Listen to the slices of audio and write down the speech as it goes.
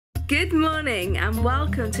Good morning and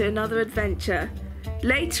welcome to another adventure.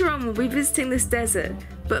 Later on we'll be visiting this desert,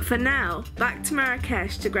 but for now, back to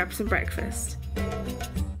Marrakesh to grab some breakfast.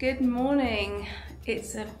 Good morning.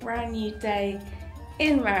 It's a brand new day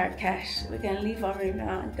in Marrakesh. We're going to leave our room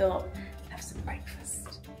now and go up and have some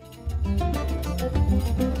breakfast.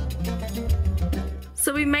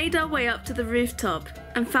 So we made our way up to the rooftop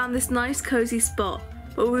and found this nice cozy spot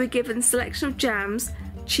where we were given a selection of jams,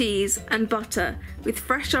 cheese and butter with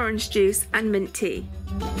fresh orange juice and mint tea.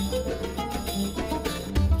 I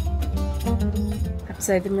have to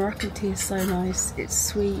say the Moroccan tea is so nice. It's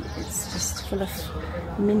sweet, it's just full of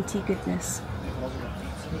minty goodness.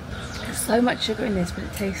 There's so much sugar in this, but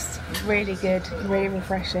it tastes really good, really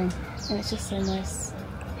refreshing, and it's just so nice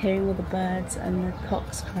hearing all the birds and the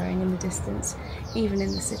cocks crowing in the distance, even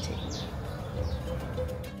in the city.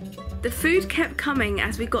 The food kept coming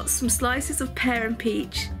as we got some slices of pear and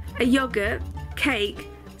peach, a yoghurt, cake,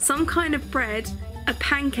 some kind of bread, a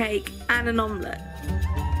pancake and an omelette.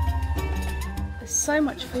 There's so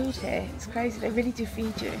much food here, it's crazy. They really do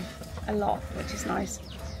feed you a lot, which is nice.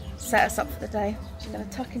 Set us up for the day. She's going to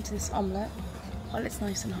tuck into this omelette while it's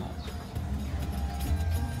nice and hot.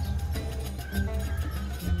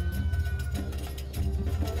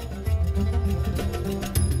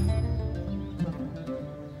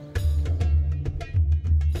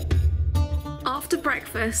 After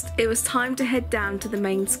breakfast, it was time to head down to the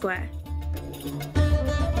main square.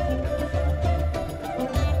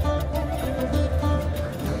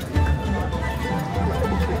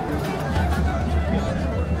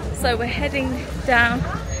 So we're heading down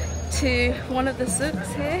to one of the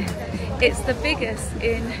souks here. It's the biggest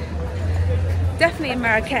definitely in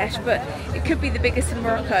Marrakesh, but it could be the biggest in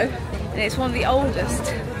Morocco, and it's one of the oldest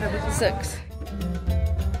souks.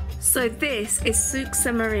 So this is Souks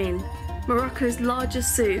Marrakesh, Morocco's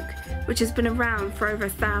largest souk, which has been around for over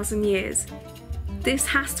 1,000 years. This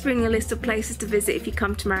has to be on your list of places to visit if you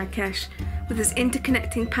come to Marrakesh, with its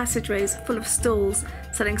interconnecting passageways full of stalls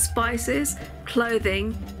selling spices,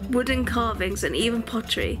 clothing, wooden carvings and even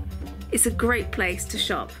pottery. It's a great place to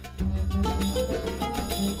shop.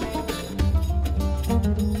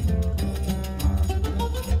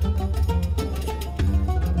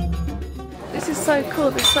 This is so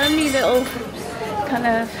cool, there's so many little kind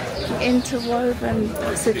of interwoven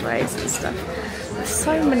passageways and stuff. There's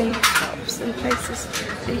so many shops and places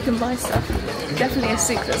that you can buy stuff. Definitely a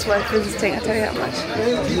souk that's worth visiting, I tell you that much.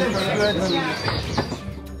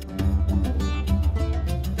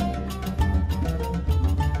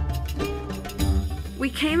 We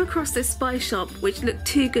came across this spice shop which looked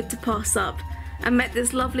too good to pass up and met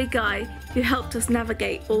this lovely guy who helped us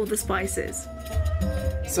navigate all the spices.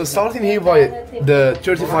 So starting here by the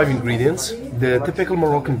 35 ingredients, the typical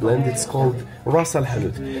Moroccan blend, it's called Ras Al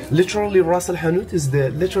Hanout. Literally, Ras Al Hanout is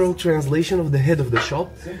the literal translation of the head of the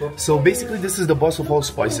shop. So basically this is the boss of all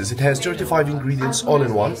spices. It has 35 ingredients all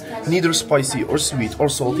in one, neither spicy or sweet or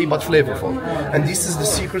salty, but flavorful. And this is the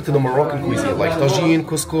secret to the Moroccan cuisine, like tagine,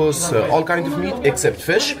 couscous, all kinds of meat except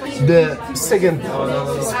fish. The second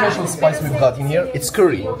special spice we've got in here, it's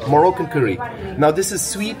curry, Moroccan curry. Now this is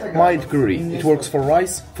sweet, mild curry. It works for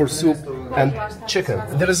rice, for soup and chicken.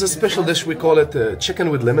 There is a special dish, we call it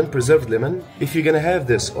chicken with lemon, preserved lemon. If you're gonna have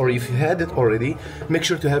this, or if you had it already, make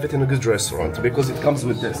sure to have it in a good restaurant, because it comes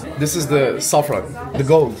with this. This is the saffron, the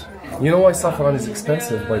gold. You know why saffron is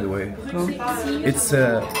expensive, by the way? It's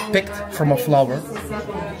picked from a flower,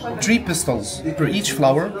 3 pistils per each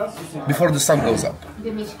flower before the sun goes up.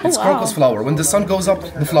 It's crocus flower. When the sun goes up,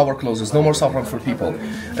 the flower closes. No more saffron for people.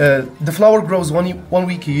 The flower grows one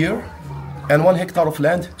week a year, and 1 hectare of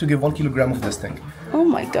land to give 1 kilogram of this thing. Oh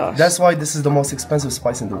my gosh. That's why this is the most expensive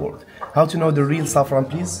spice in the world. How to know the real saffron,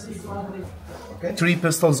 please? 3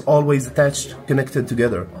 pistils always attached, connected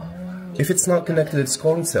together. If it's not connected, it's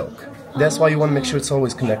corn silk. That's why you want to make sure it's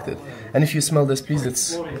always connected. And if you smell this, please, it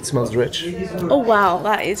smells rich. Oh wow,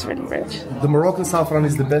 that is really rich. The Moroccan saffron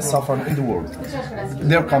is the best saffron in the world.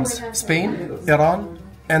 There comes Spain, Iran,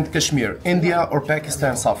 and Kashmir, India or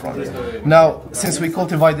Pakistan saffron. Now, since we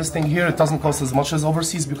cultivate this thing here, it doesn't cost as much as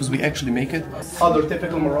overseas because we actually make it. Other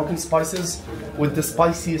typical Moroccan spices, with the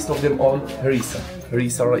spiciest of them all, harissa.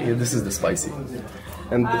 Harissa right here, this is the spicy.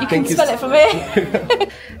 And you can spell it for me.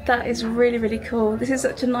 That is really, really cool. This is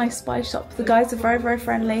such a nice spice shop. The guys are very, very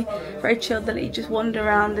friendly, very chilled. They let you just wander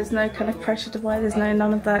around. There's no kind of pressure to buy. There's none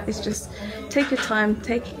of that. It's just take your time,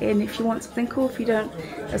 take it in. If you want something cool, if you don't,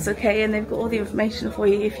 that's okay. And they've got all the information for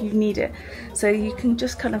you if you need it. So you can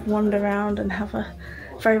just kind of wander around and have a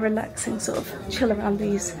very relaxing sort of chill around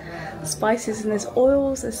these spices. And there's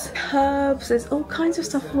oils, there's herbs, there's all kinds of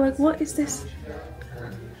stuff. I'm like, what is this?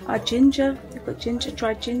 ginger. They've got ginger,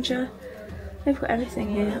 dried ginger. They've got everything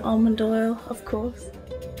here. Almond oil, of course.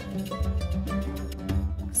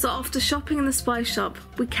 So after shopping in the spice shop,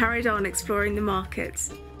 we carried on exploring the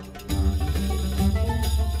markets.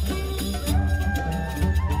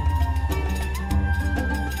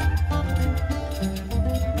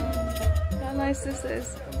 How nice this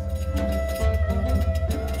is.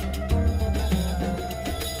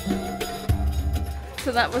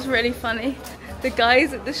 So that was really funny. The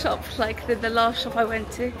guys at the shop, like the last shop I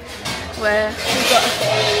went to, where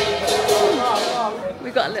we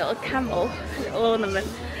got a little camel, a little ornament,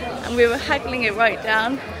 and we were haggling it right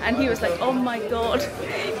down, and he was like, oh my god,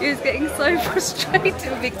 he was getting so frustrated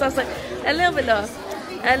with me because I was like, a little bit lower,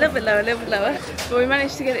 a little bit lower, a little bit lower, but we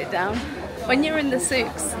managed to get it down. When you're in the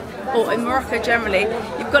souks, or in Morocco generally,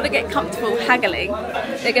 you've got to get comfortable haggling.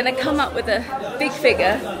 They're going to come up with a big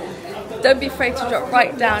figure. Don't be afraid to drop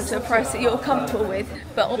right down to a price that you're comfortable with,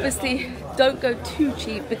 but obviously don't go too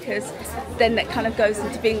cheap because then that kind of goes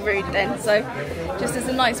into being rude then. So just as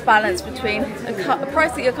a nice balance between a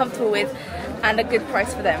price that you're comfortable with and a good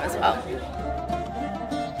price for them as well.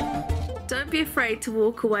 Don't be afraid to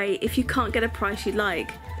walk away if you can't get a price you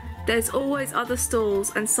like. There's always other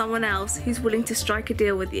stalls and someone else who's willing to strike a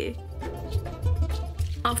deal with you.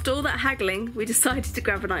 After all that haggling, we decided to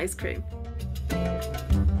grab an ice cream.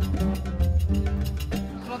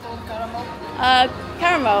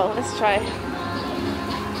 Caramel, let's try.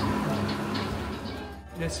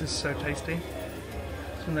 This is so tasty.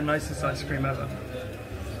 It's one of the nicest ice cream ever.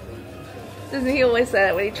 Doesn't he always say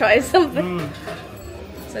that when he tries something?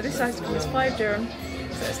 So this ice cream is 5 dirham,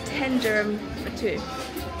 so it's 10 dirham for 2.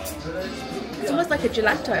 It's almost like a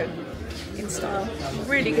gelato in style,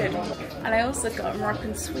 really good. And I also got a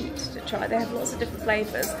Moroccan sweet to try. They have lots of different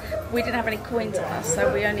flavours. We didn't have any coins on us,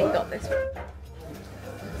 so we only got this one.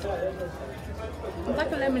 It's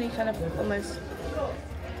like a lemony kind of, almost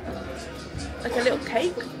like a little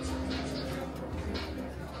cake.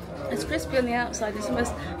 It's crispy on the outside, it's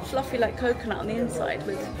almost fluffy like coconut on the inside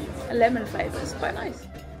with a lemon flavour. It's quite nice.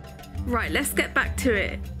 Right, let's get back to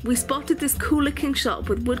it. We spotted this cool looking shop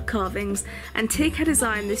with wood carvings, and Tig had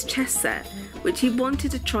designed this chess set which he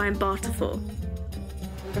wanted to try and barter for.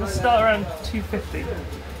 We're going to start around 250.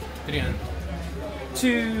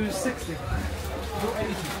 260.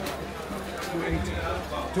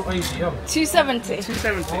 270.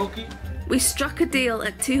 270. We struck a deal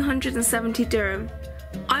at 270 dirham.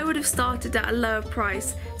 I would have started at a lower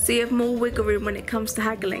price so you have more wiggle room when it comes to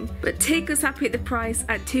haggling, but Tig was happy at the price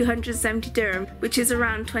at 270 dirham, which is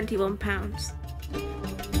around £21.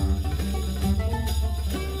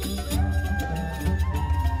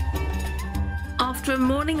 After a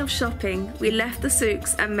morning of shopping, we left the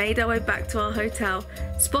souks and made our way back to our hotel,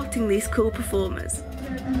 spotting these cool performers.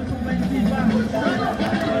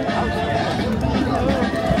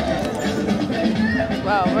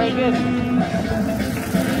 Wow, very good.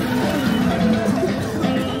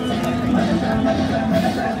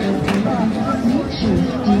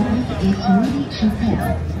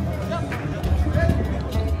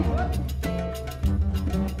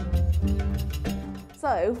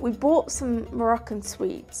 So we bought some Moroccan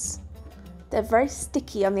sweets. They're very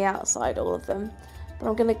sticky on the outside, all of them. But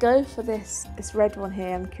I'm gonna go for this red one here.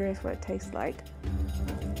 I'm curious what it tastes like.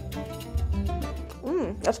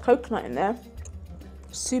 That's coconut in there.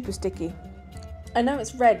 Super sticky. I know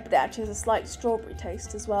it's red, but it actually has a slight strawberry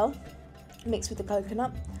taste as well, mixed with the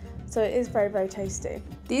coconut. So it is very, very tasty.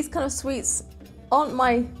 These kind of sweets aren't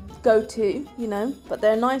my go-to, you know, but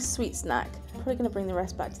they're a nice sweet snack. I'm probably gonna bring the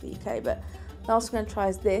rest back to the UK, but the last one I'm gonna try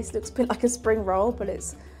is this. It looks a bit like a spring roll, but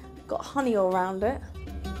it's got honey all around it.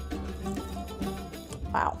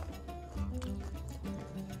 Wow.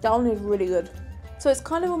 That one is really good. So it's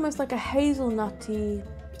kind of almost like a hazelnutty,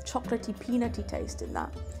 chocolatey, peanutty taste in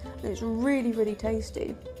that. And it's really, really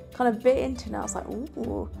tasty. Kind of bit into now, it's like,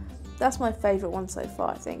 ooh. That's my favourite one so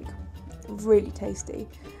far, I think. Really tasty.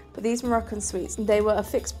 But these Moroccan sweets, they were a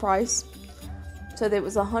fixed price. So there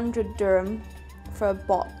was 100 dirham for a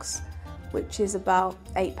box, which is about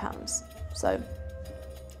 £8. So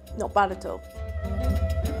not bad at all.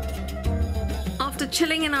 After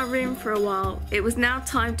chilling in our room for a while, it was now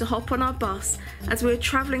time to hop on our bus as we were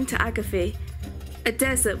travelling to Agafay, a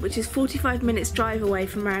desert which is 45 minutes drive away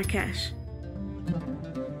from Marrakesh.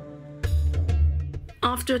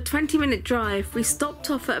 After a 20-minute drive, we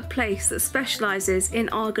stopped off at a place that specialises in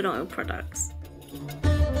argan oil products.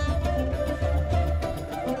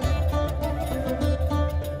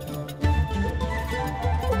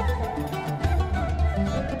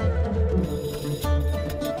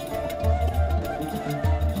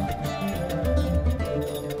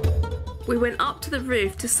 We went up to the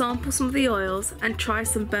roof to sample some of the oils and try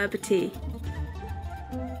some Berber tea.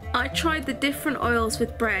 I tried the different oils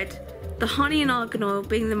with bread, the honey and argan oil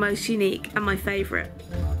being the most unique and my favourite.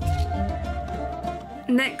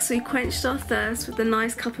 Next we quenched our thirst with a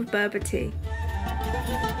nice cup of Berber tea.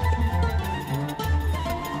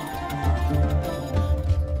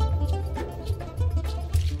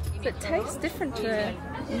 So it tastes different to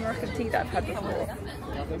Moroccan tea that I've had before.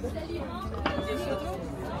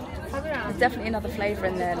 There's definitely another flavour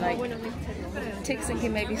in there, like Tig's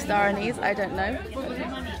thinking maybe star anise, I don't know.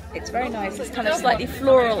 It's very nice, it's kind of slightly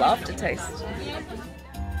floral aftertaste.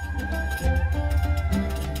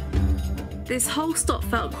 This whole stop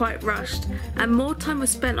felt quite rushed, and more time was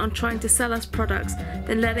spent on trying to sell us products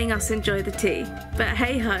than letting us enjoy the tea. But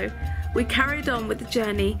hey ho, we carried on with the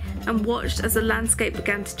journey and watched as the landscape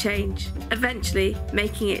began to change, eventually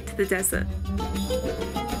making it to the desert.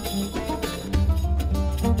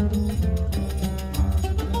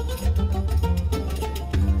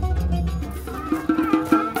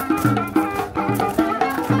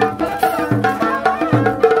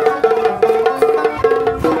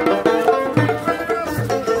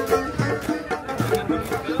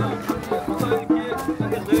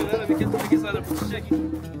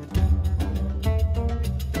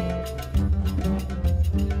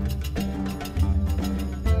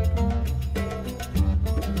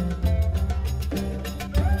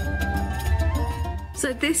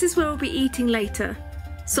 So this is where we'll be eating later.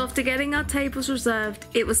 So after getting our tables reserved,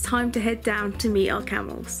 it was time to head down to meet our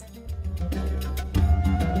camels.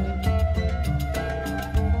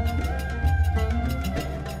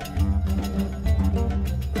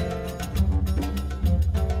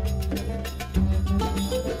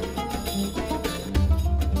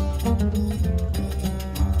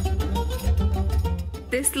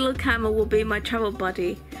 This little camel will be my travel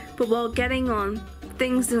buddy, but while getting on,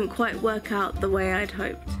 things didn't quite work out the way I'd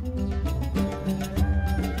hoped.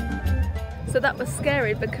 So that was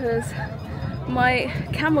scary because my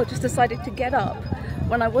camel just decided to get up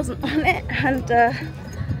when I wasn't on it, and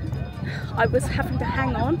I was having to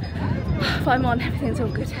hang on. If I'm on, everything's all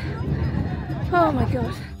good. Oh my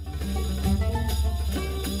god.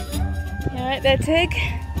 You alright there, Tig?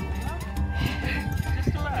 Just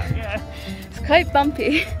about, yeah. It's quite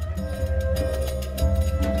bumpy.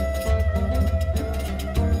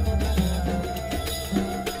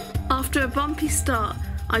 After a bumpy start,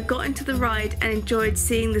 I got into the ride and enjoyed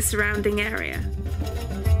seeing the surrounding area.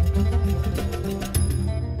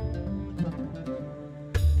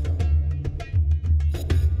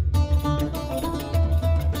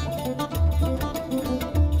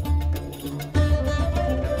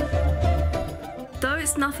 Though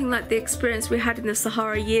it's nothing like the experience we had in the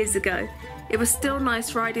Sahara years ago, it was still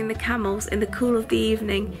nice riding the camels in the cool of the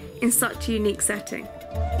evening in such a unique setting.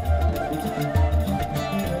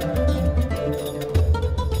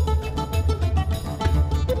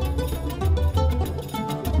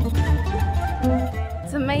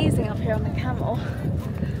 It's amazing up here on the camel,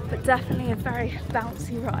 but definitely a very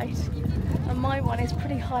bouncy ride. And my one is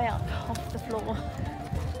pretty high up off the floor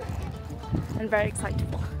and very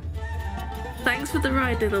excitable. Thanks for the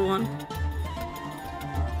ride, little one.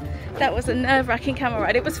 That was a nerve-wracking camel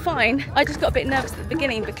ride. It was fine. I just got a bit nervous at the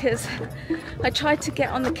beginning because I tried to get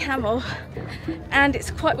on the camel and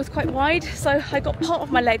it was quite wide, so I got part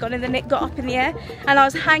of my leg on and then it got up in the air and I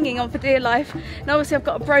was hanging on for dear life, and obviously I've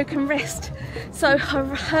got a broken wrist, so I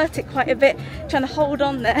hurt it quite a bit trying to hold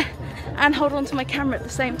on there and hold on to my camera at the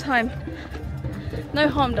same time. No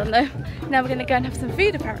harm done though. Now we're going to go and have some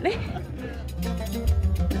food apparently.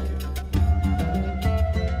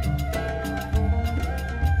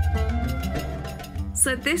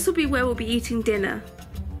 So this will be where we'll be eating dinner.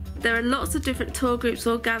 There are lots of different tour groups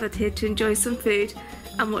all gathered here to enjoy some food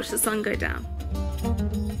and watch the sun go down.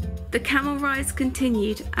 The camel rides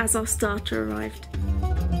continued as our starter arrived.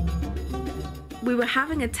 We were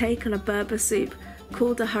having a take on a Berber soup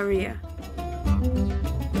called a harira.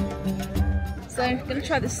 So I'm going to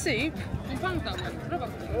try the soup.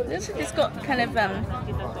 It's got kind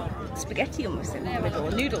of spaghetti almost in the middle,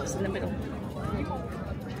 or noodles in the middle.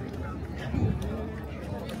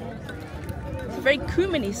 Very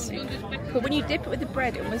cuminy soup, but when you dip it with the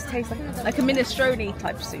bread it almost tastes like a minestrone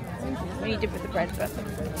type soup when you dip it with the bread, but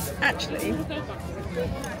actually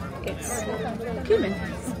it's cumin.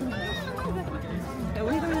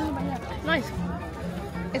 Nice.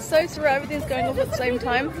 It's so surreal, everything's going off at the same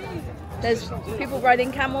time. There's people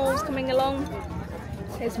riding camels coming along,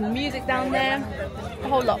 there's music down there, a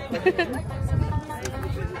whole lot.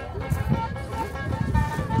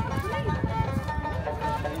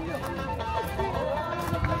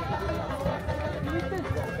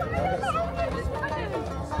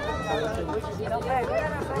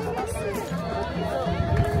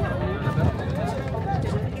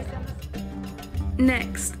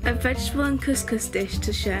 Next, a vegetable and couscous dish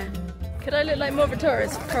to share. Could I look like more of a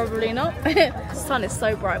tourist? Probably not. The sun is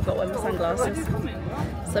so bright, I've got to wear my sunglasses.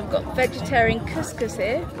 So I've got vegetarian couscous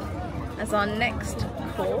here as our next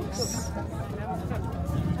course.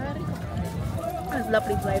 Has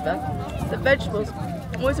lovely flavour. The vegetables,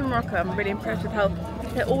 always in Morocco, I'm really impressed with how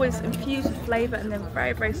they're always infused with flavour and they're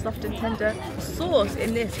very, very soft and tender. The sauce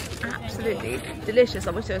in this is absolutely delicious.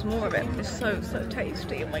 I wish there was more of it. It's so, so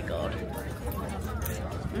tasty. Oh my god.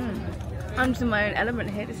 I'm just in my own element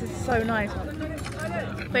here. This is so nice.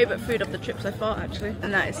 Favourite food of the trip so far, actually,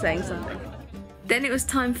 and that is saying something. Then it was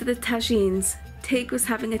time for the tagines. Tig was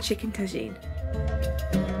having a chicken tagine.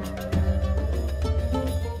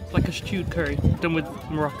 It's like a stewed curry done with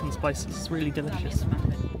Moroccan spices. It's really delicious.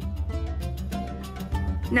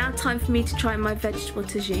 Now time for me to try my vegetable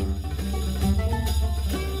tagine.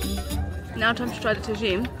 Now time to try the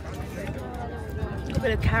tagine. A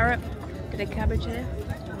bit of carrot, a bit of cabbage here.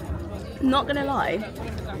 Not gonna lie,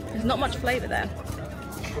 there's not much flavour there.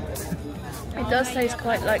 It does taste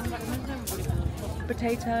quite like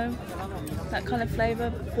potato, that kind of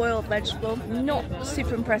flavour, boiled vegetable. Not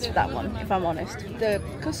super impressed with that one, if I'm honest. The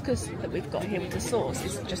couscous that we've got here with the sauce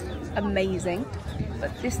is just amazing,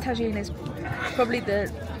 but this tagine is probably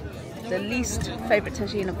the least favourite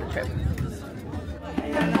tagine of the trip.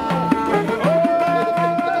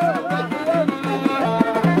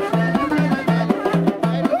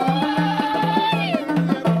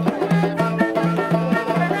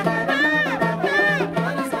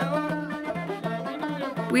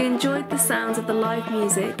 We enjoyed the sounds of the live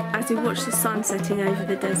music as we watched the sun setting over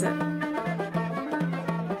the desert.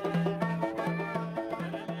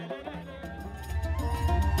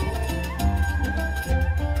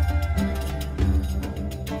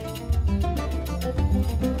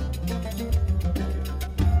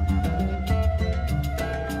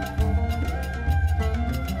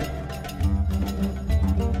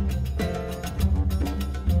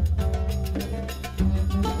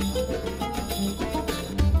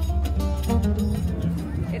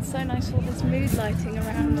 So nice, all this mood lighting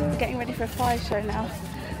around. I'm getting ready for a fire show now,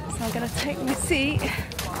 so I'm going to take my seat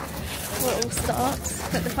before it all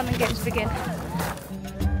starts. Let the fun and games begin.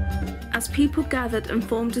 As people gathered and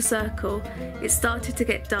formed a circle, it started to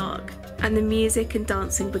get dark and the music and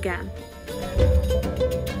dancing began.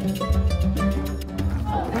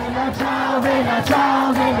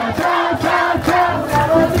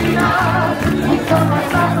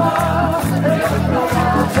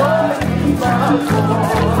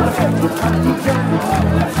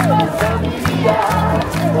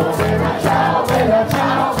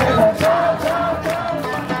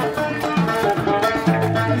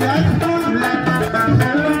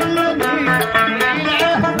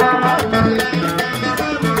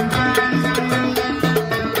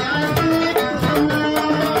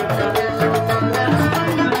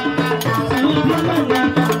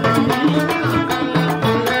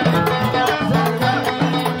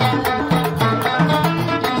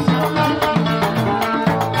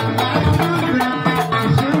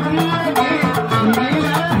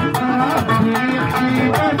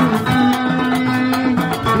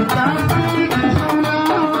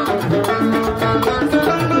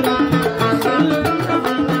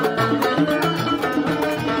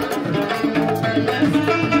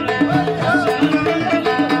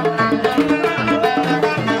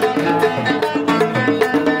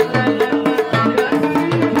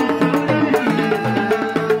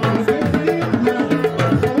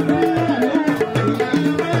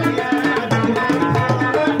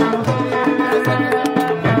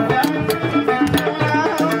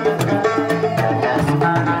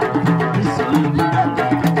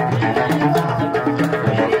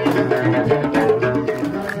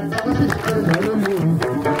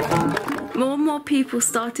 People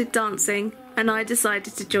started dancing and I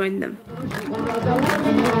decided to join them.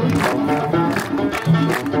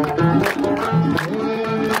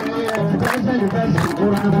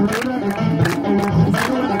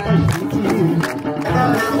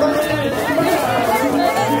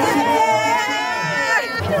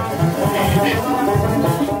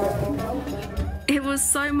 It was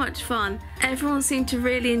so much fun. Everyone seemed to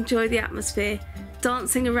really enjoy the atmosphere,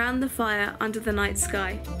 dancing around the fire under the night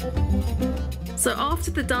sky. So after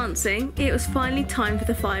the dancing, it was finally time for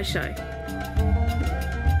the fire show.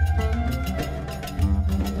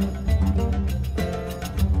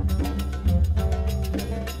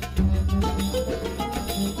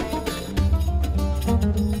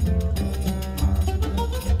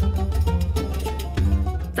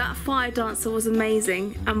 That fire dancer was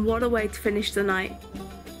amazing, and what a way to finish the night.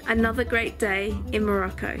 Another great day in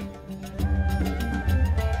Morocco.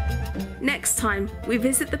 Next time we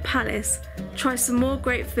visit the palace, try some more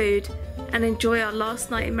great food and enjoy our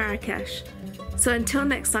last night in Marrakesh. So until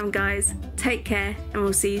next time guys, take care and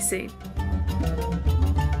we'll see you soon.